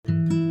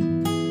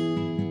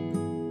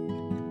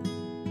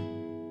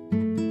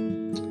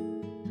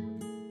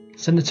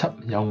新一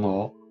輯有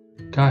我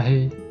嘉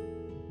希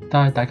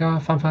帶大家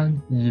返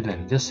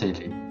2014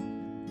年，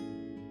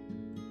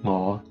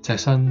我隻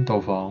身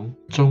到訪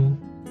中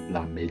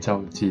南美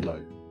洲之旅。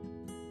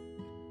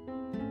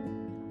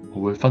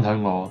我會分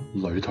享我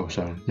旅途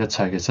上一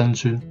切嘅辛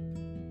酸、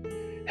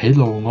喜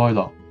怒哀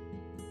樂、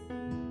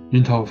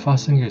沿途發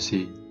生嘅事、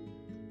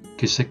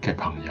結識嘅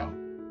朋友、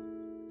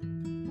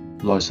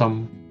內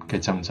心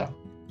嘅掙扎，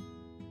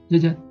一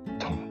一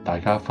同大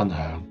家分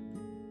享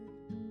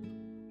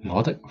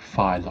我的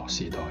快樂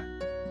時代。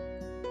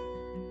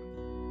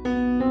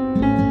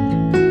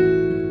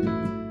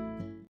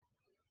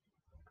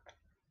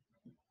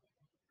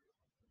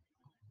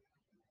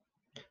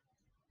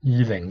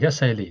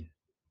2014年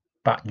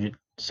8月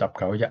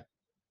19日，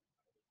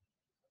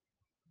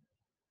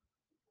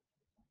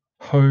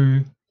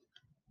去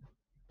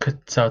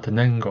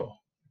Qeutzaltenango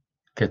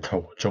嘅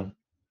途中。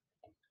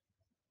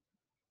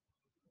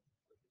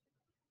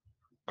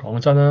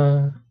講真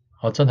啦，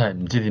我真係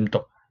唔知點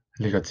讀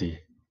呢個字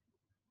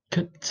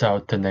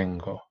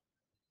Qeutzaltenango。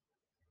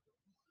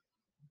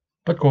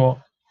不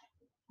過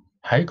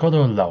喺嗰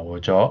度留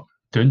咗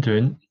短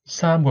短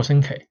3個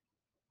星期，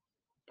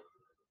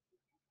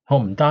我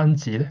唔單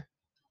止咧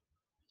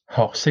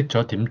學識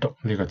咗點讀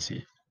呢個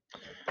字，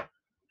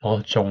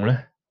我仲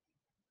咧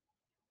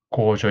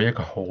過咗一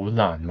個好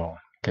難忘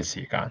嘅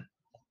時間。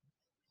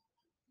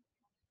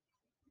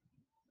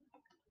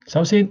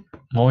首先，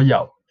我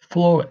由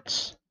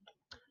Florence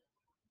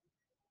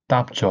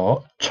搭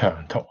咗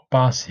長途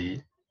巴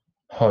士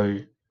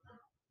去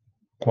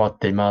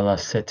Guatemala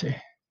City。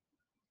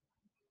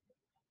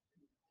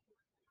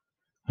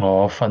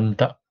我瞓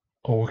得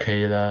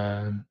OK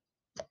啦，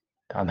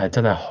但係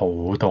真係好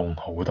凍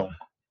好凍，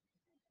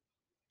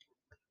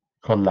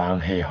個冷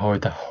氣開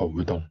得好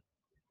凍。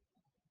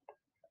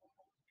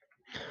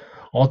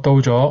我到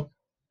咗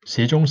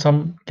市中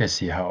心嘅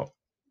時候，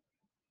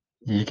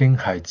已經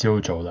係朝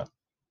早啦。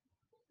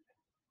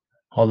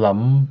我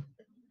諗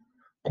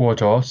過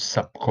咗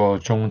10個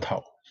鐘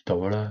頭到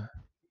啦。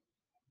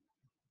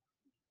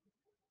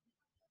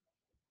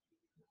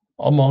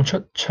我望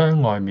出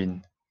窗外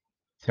面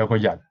有個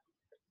人，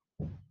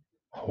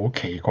好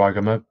奇怪咁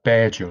樣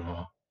啤住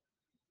我，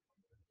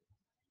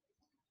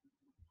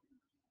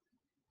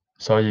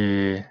所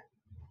以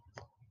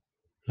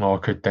我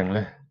決定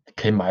咧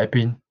企埋一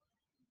邊，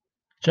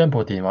將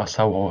部電話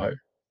收好佢。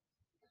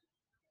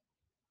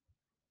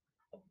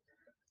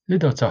呢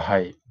度就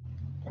係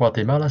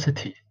Guatemala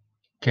City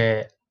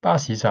嘅巴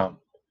士站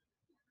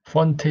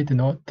Fuente del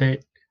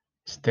Norte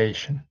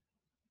Station。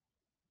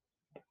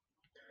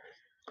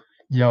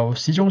由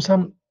市中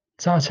心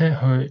揸車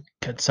去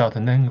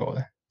Qeutzaltenango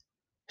咧，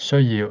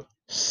需要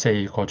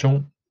4個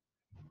鐘。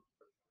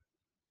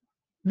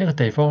呢個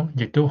地方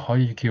亦都可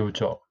以叫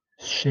做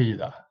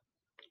Shayla。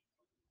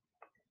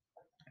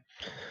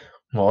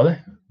我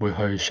咧會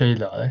去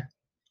Shayla 咧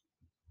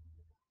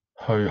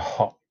去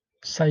學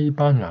西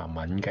班牙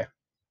文嘅。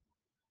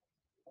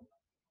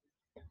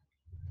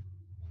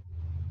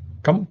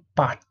咁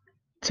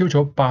朝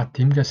早8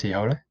點嘅時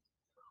候咧，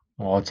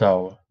我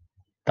就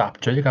搭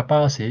咗一架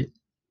巴士，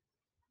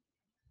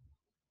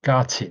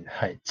價錢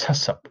係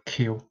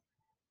70Q。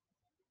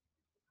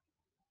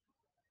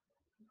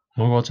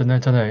我嗰陣咧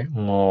真係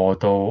餓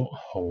到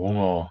好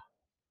餓，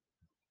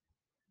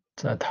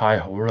真係太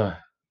好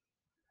啦！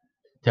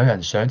有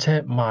人上車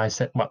賣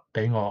食物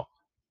畀我，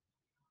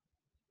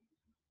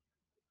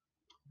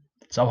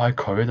就係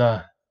佢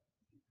啦。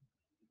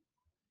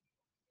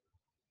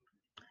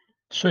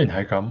雖然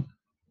係咁，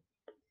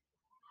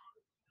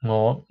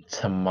我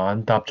尋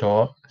晚搭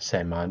咗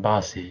成晚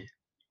巴士，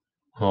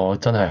我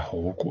真係好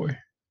攰。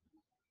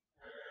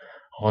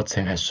我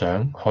淨係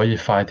想可以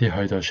快啲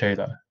去到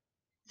Shayla，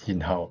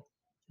然後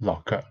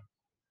落腳。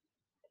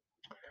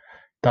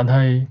但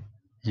係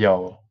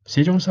由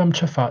市中心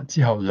出發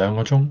之後2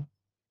個鐘，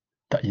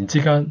突然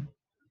之間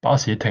巴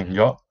士停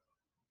咗。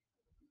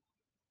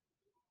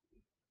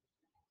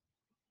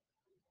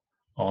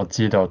我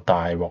知道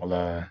大鑊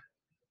啦。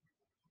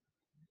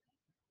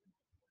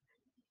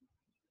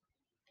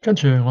跟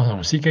住我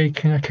同司機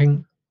傾一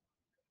傾，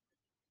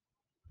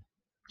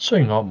雖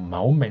然我唔係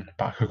好明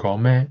白佢講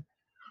咩，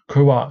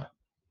佢話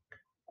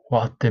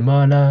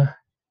Guatemala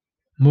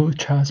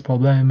muchas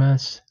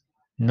problemas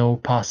no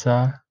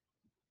pasa，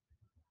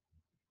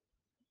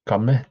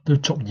 咁咧都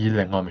足以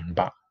令我明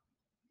白。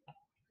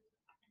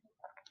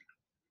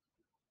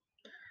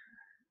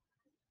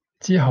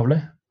之後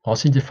咧，我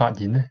先至發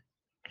現咧，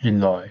原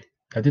來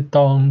有啲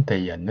當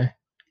地人咧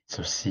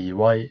就示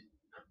威，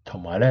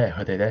同埋咧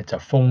佢哋咧就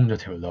封咗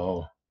條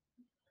路，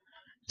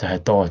就係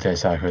多謝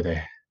晒佢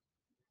哋。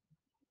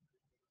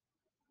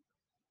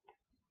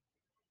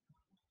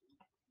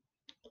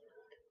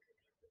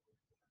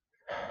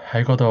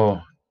喺嗰度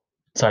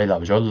滯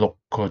留咗6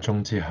個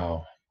鐘之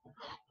後，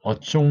我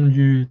終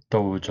於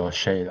到咗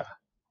Shayla。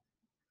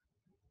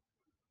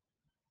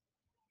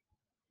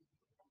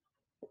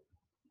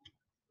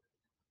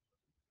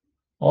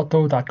我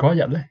到達嗰一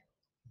日咧，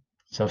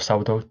就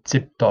受到接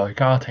待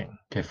家庭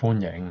嘅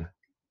歡迎。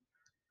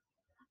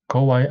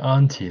嗰位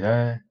Auntie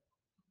呢，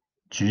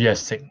煮嘢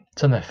食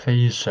真係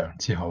非常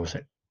之好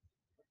食，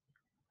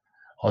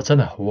我真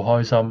係好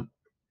開心，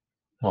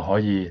我可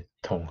以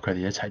同佢哋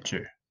一齊住。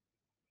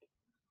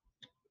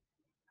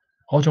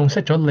我仲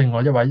識咗另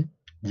外一位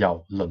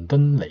由倫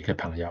敦嚟嘅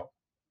朋友，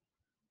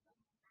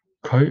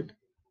佢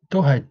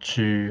都係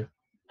住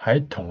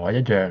喺同我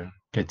一樣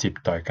嘅接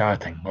待家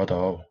庭嗰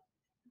度，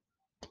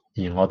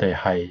而我哋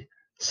係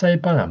西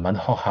班牙文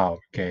學校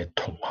嘅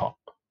同學。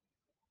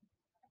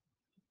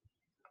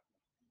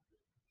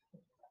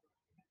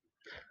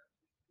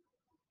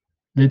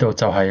呢度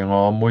就係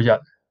我每日學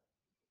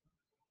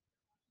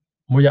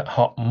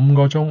5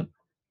個鐘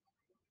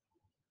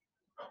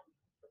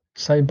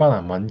西班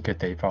牙文嘅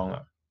地方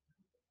啦。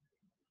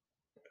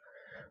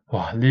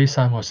哇！呢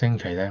3個星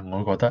期呢，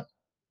我覺得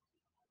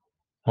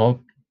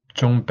我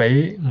仲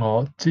比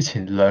我之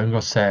前2個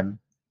Sem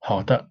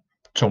學得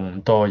仲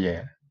多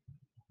嘢。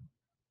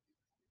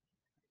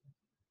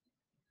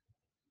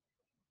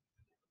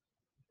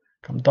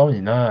咁當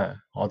然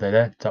啦，我哋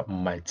呢就唔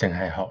係淨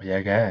係學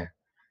嘢嘅，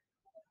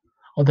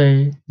我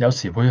哋有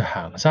時會去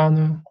行山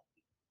啦，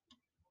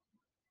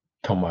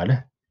同埋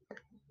呢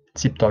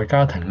接待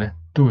家庭呢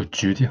都會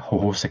煮啲好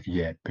好食嘅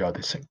嘢俾我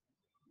哋食。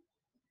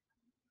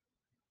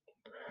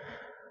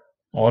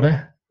我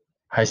呢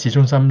喺市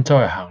中心周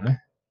圍行呢，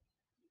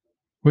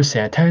會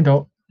成日聽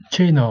到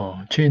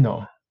Chino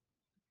Chino，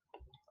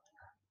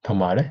 同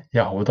埋呢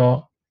有好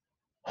多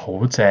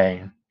好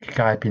正嘅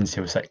街邊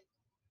小食，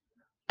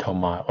同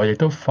埋我亦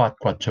都發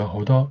掘咗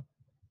好多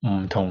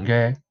唔同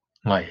嘅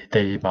危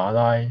地馬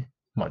拉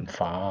文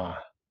化啊！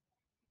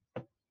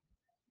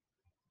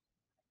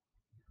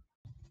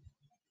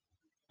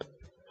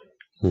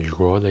如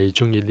果你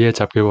鍾意呢一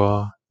集嘅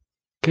話，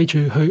記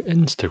住去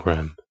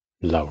Instagram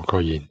留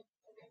個言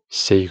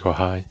，say 個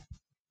hi，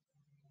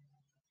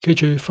 記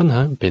住分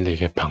享俾你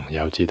嘅朋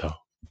友知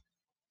道。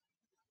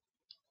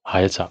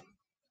下一集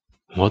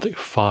我的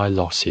快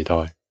樂時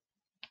代，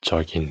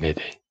再見你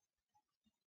哋。